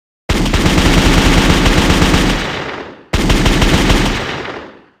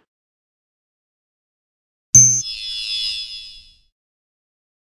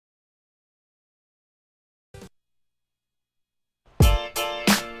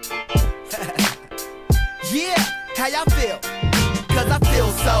How y'all feel? Cause I feel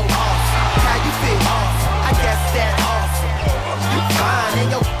so awesome. How you feel? Awesome. I guess that awesome. You fine and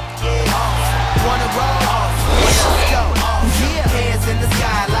your yeah awesome. Wanna roll? Awesome. Let's go. Awesome. Yeah, hands in the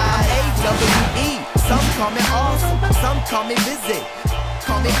skyline. AWE. Some call me awesome. Some call me busy.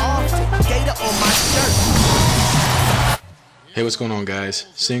 Call me often. Gator on my shirt. Hey, what's going on, guys?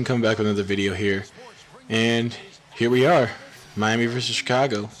 Sin coming back with another video here, and here we are, Miami versus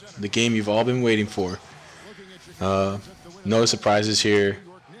Chicago, the game you've all been waiting for. No surprises here.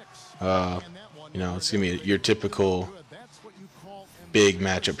 You know, it's gonna be your typical big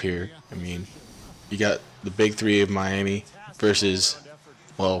matchup here. I mean, you got the big three of Miami versus,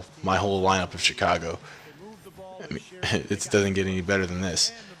 well, my whole lineup of Chicago. I mean, it doesn't get any better than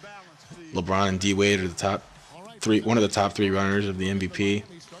this. LeBron and D Wade are the top three, one of the top three runners of the MVP.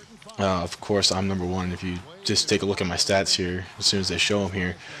 Of course, I'm number one. If you just take a look at my stats here, as soon as they show them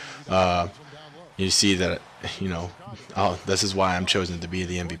here, you see that, you know, this is why I'm chosen to be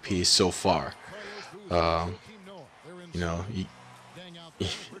the MVP so far. You know,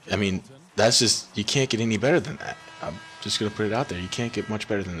 I mean, that's just, you can't get any better than that. I'm just going to put it out there. You can't get much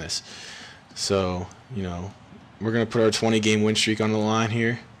better than this. So, you know, we're going to put our 20-game win streak on the line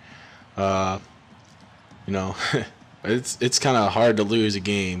here. You know, it's kind of hard to lose a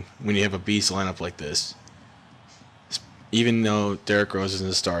game when you have a beast lineup like this. Even though Derrick Rose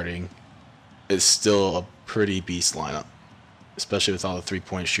isn't starting, it's still a pretty beast lineup, especially with all the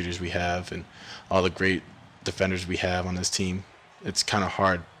three-point shooters we have and all the great defenders we have on this team. It's kind of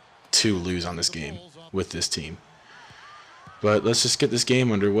hard to lose on this game with this team. But let's just get this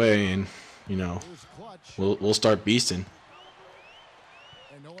game underway, and you know, we'll start beasting.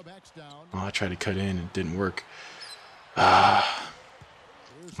 Oh, I tried to cut in and it didn't work. All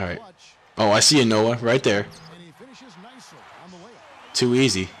right. Oh, I see you, Noah, right there. Too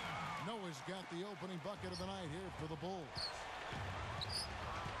easy.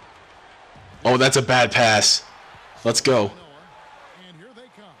 Oh, that's a bad pass. Let's go.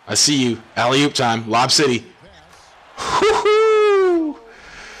 I see you. Alley-oop time. Lob City. Woo-hoo!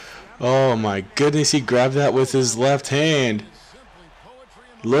 Oh, my goodness. He grabbed that with his left hand.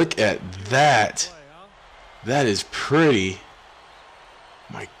 Look at that. That is pretty.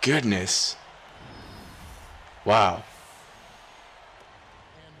 My goodness. Wow.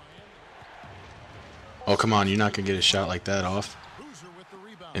 Oh, come on. You're not going to get a shot like that off.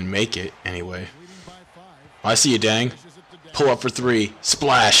 And make it, anyway. Oh, I see you, Dang. Pull up for three.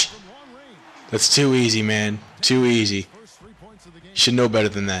 Splash. That's too easy, man. Too easy. You should know better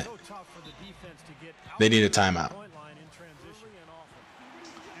than that. They need a timeout.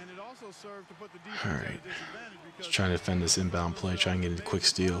 Alright. Just trying to defend this inbound play. Try and get a quick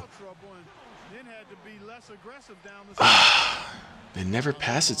steal. They never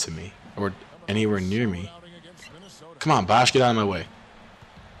pass it to me. Or anywhere near me. Come on, Bosh. Get out of my way.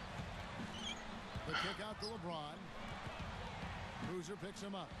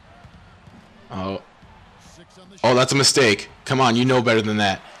 Oh. Oh, that's a mistake. Come on, you know better than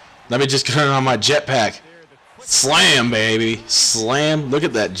that. Let me just turn on my jetpack. Slam, baby. Slam. Look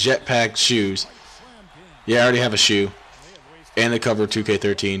at that jetpack shoes. Yeah, I already have a shoe. And the cover of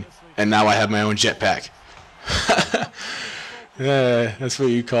 2K13. And now I have my own jetpack. Yeah, that's what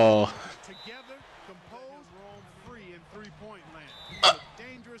you call...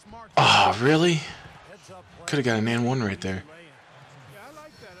 Oh, really? Could have got an and one right there.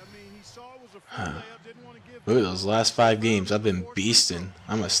 Look at those last 5 games. I've been beasting.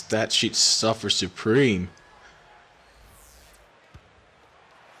 I'm a stat sheet suffer supreme.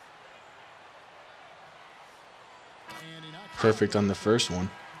 Perfect on the first one.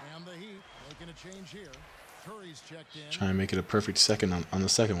 Try and make it a perfect second on the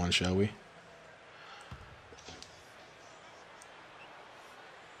second one, shall we?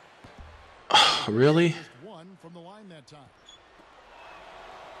 Oh, really?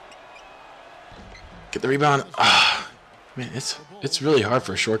 Get the rebound. Ah, man, it's really hard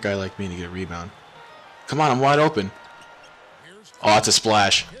for a short guy like me to get a rebound. Come on, I'm wide open. Oh, it's a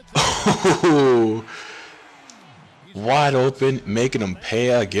splash. Oh, wide open, making them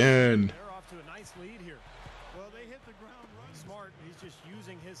pay again.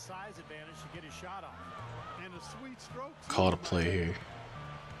 Call it a play here.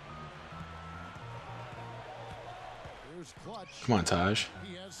 Come on, Taj.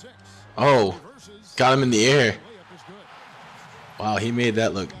 Oh, got him in the air. Wow, he made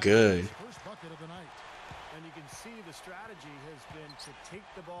that look good. And you can see the strategy has been to take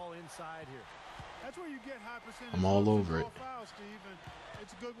the ball inside here. That's where you get high percentage. I'm all over it.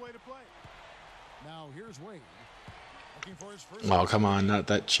 It's a good way to play. Now here's Wade. Oh, come on, not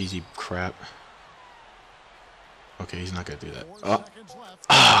that cheesy crap. Okay, he's not gonna do that.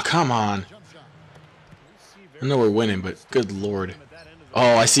 Oh, come on. I know we're winning, but good lord.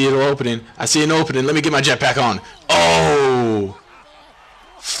 Oh, I see it opening. I see an opening. Let me get my jetpack on. Oh!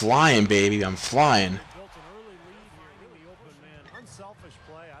 Flying, baby. I'm flying.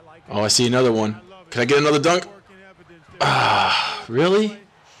 Oh, I see another one. Can I get another dunk? Ah, really?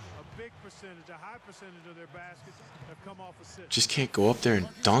 Just can't go up there and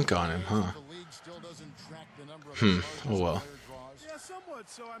dunk on him, huh? Oh well.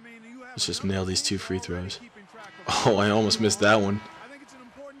 Let's just nail these 2 free throws. Oh, I almost missed that one.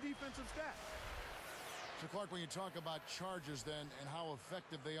 Clark, when you talk about charges then and how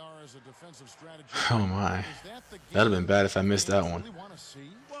effective they are as a defensive strategy. Oh my. That'd have been bad if I missed that one.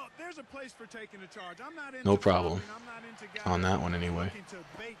 Well, there's a place for taking a charge. I'm not into No problem. I'm not into guys On that one anyway. looking to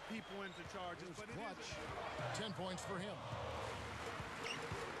bait people into charges, but it is 10 points for him.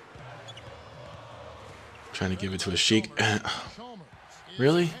 Trying to give it to a Sheik.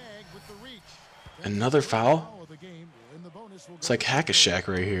 Really? Another foul? It's like Hack-a-Shack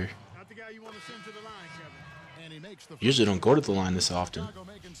right here. not the guy you want to send to the line, Kevin. And he makes the Usually don't go to the line this often.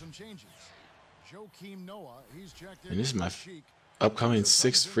 making some changes. Noah, he's checked in And this is my for Sheik. upcoming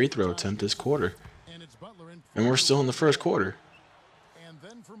 6th free throw attempt this quarter. And it's Butler in And we're still in the first quarter. And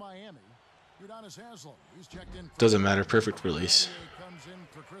then for Miami, Udonis Haslem. He's checked in for Doesn't matter. Perfect release. comes in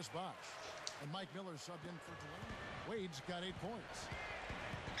for Chris Bosh. And Mike Miller subbed in for Dwayne. Wade's got 8 points.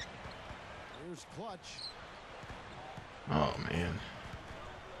 Here's Clutch. Oh, man.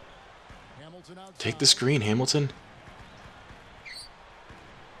 Hamilton outside. Take the screen, Hamilton.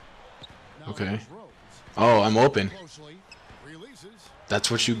 Now Okay. here's Rose. Oh, I'm open. Closely. Releases.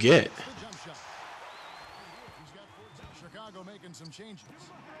 That's what you get. The jump shot. He's got 14. Chicago making some changes.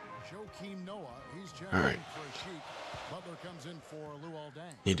 Noah. He's checking All right. in for Sheik. Butler comes in for Luol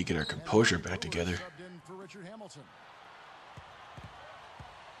Deng. Need to get our composure back together. Subbed in for Richard Hamilton.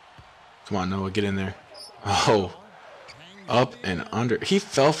 Come on, Noah, get in there. Oh, up and under. He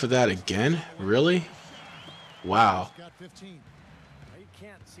fell for that again? Really? Wow. Got 15. They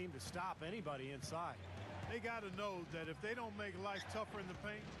can't seem to stop anybody inside. They got to know that if they don't make life tougher in the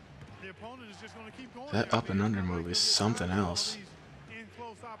paint, the opponent is just going to keep going. That up and under move is something else.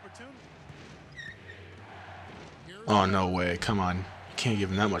 Oh, no way. Come on. You can't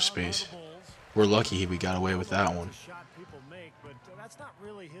give him that much space. We're lucky we got away with that one. Shot people make, but that's not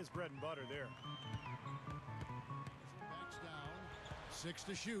really his bread and butter there. Backs down. 6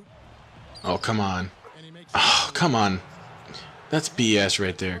 to shoot. Oh, come on. And he makes Oh, come on. That's BS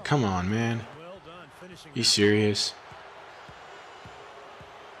right there. Come on, man. Well done finishing. You serious?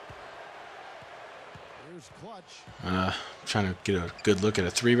 Here's Clutch. Trying to get a good look at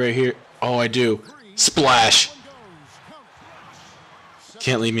a 3 right here. Oh, I do. Splash. One goes. Count it.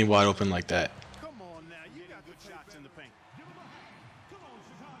 Can't leave me wide open like that. Come on now, you got good shots in the paint.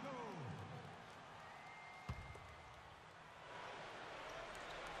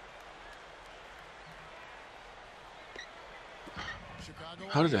 Chicago.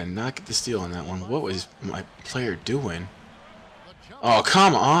 How did I not get the steal on that one? What was my player doing? Oh,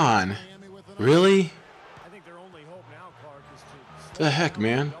 come on. Miami with an Really? I think their only hope now, Clark, is to The heck,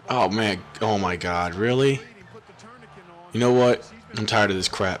 man? Oh, man. Oh, my God. Really? put the tourniquet on. You know what? I'm tired of this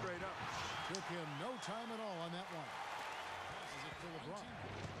crap. Took him no time at all on that one. Passes it to LeBron.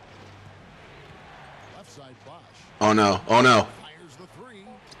 Left side Bosh. Oh, no. Oh, no. Fires the 3.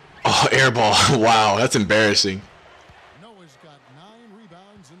 Oh, air ball. Wow, that's embarrassing. Noah's got 9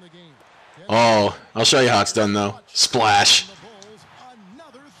 rebounds in the game. Oh, I'll show you how it's done, though. Splash. The Bulls,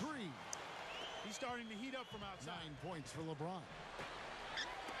 another 3. He's starting to heat up from outside. 9 points for LeBron.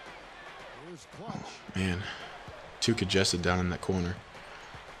 Here's Clutch. Man, too congested down in that corner.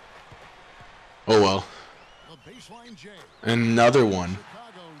 Oh, well. The baseline J. Another one.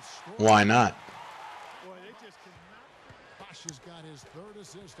 Chicago's score. Why not? Boy, they just cannot. Bosh has got his 3rd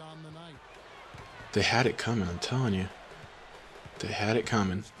assist on the night. They had it coming, I'm telling you. They had it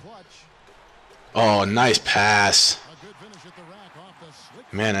coming. Clutch. Oh, nice pass. A good finish at the rack off the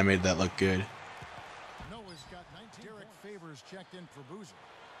slick. Man, I made that look good. Noah's got 19. Derek Favors checked in for Boozer.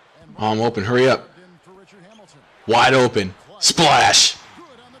 And Oh, I'm open. Hurry up. Subbed in for Richard Hamilton. Wide open. Splash.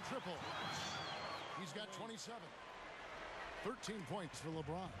 Good on the triple. He's got 27. 13 points for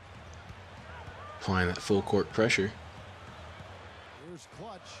LeBron. Applying that full court pressure. Here's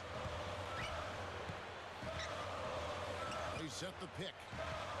Clutch. They set the pick.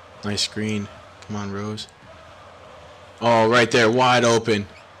 Nice screen. Come on, Rose. Oh, right there. Wide open.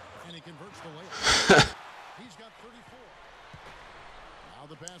 And he converts the layup. He's got 34. Now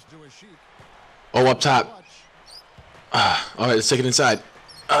the pass to a Sheik. Oh, up top. Clutch. All right, let's take it inside.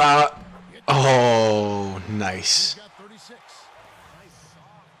 Oh, nice.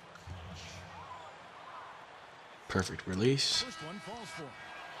 Perfect release. First one falls for him.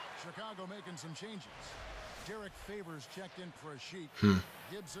 Chicago making some changes. Derek Favors checked in for a sheet.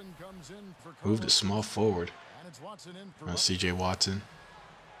 Gibson comes in for Moved a small forward. and it's Watson in for CJ Watson.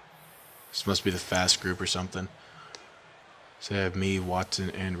 This must be the fast group or something. So I have me, Watson,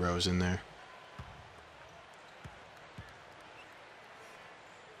 and Rose in there.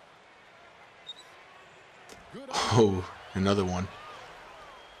 Oh, another one.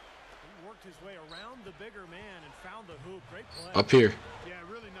 He worked his way around the bigger man and found the hoop. Great play. Up here. Yeah,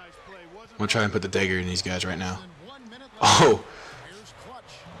 really nice play. I'm going to try and put the dagger in these guys right now. 1 minute left. Oh. Here's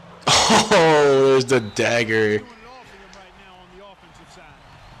clutch. Oh, there's the dagger. Doing it all for them right now on the offensive side.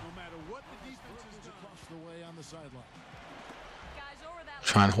 No matter what the defense has done. Across the way on the sideline. Guys, over that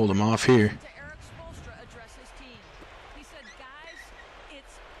Trying to hold him off here. to Eric Spoelstra address his team. He said, guys,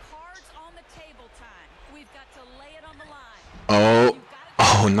 it's cards on the table time. We've got to lay it on the line. Oh, You've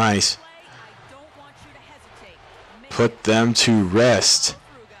got to oh, nice. play. I don't want you to hesitate. Make Put them to rest. it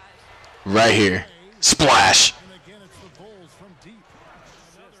through, guys. Right here. Splash. And again, it's the Bulls from deep.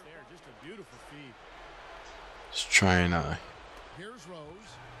 Assist there. Just a beautiful feed. Just try and Here's Rose.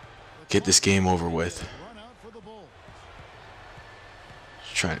 get this game over with. Run out for the Bulls.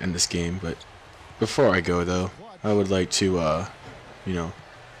 Just try and end this game. But before I go, though, I would like to, you know,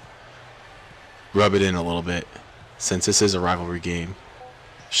 rub it in a little bit. Since this is a rivalry game,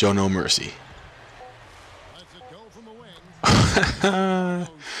 show no mercy. Lets it go from the wing.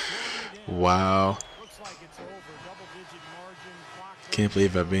 Wow. Looks like it's over. Double-digit margin. Clock's Can't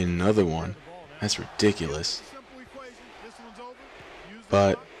believe I've made another one. That's ridiculous. simple equation. This one's over. Use the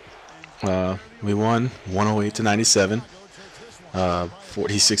But clock and we won 108-97.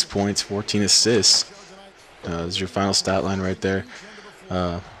 46 points, 14 assists. This is your final stat line right there.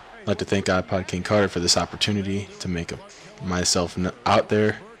 I'd like to thank iPodKingCarter for this opportunity to make myself out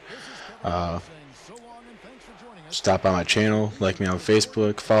there. Stop by my channel, like me on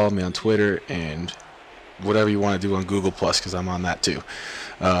Facebook, follow me on Twitter, and whatever you want to do on Google+, because I'm on that too.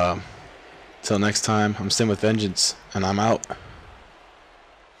 Till next time, I'm SinWithVengance, and I'm out.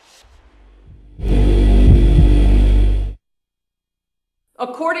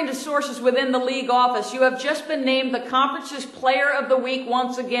 According to sources within the league office, you have just been named the conference's Player of the Week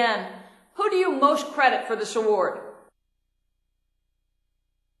once again. Who do you most credit for this award?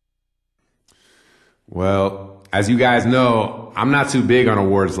 Well, as you guys know, I'm not too big on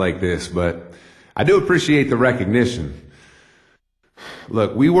awards like this, but I do appreciate the recognition.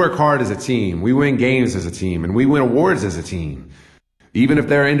 Look, we work hard as a team, we win games as a team, and we win awards as a team, even if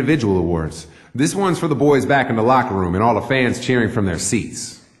they're individual awards. This one's for the boys back in the locker room and all the fans cheering from their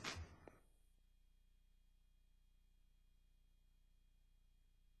seats.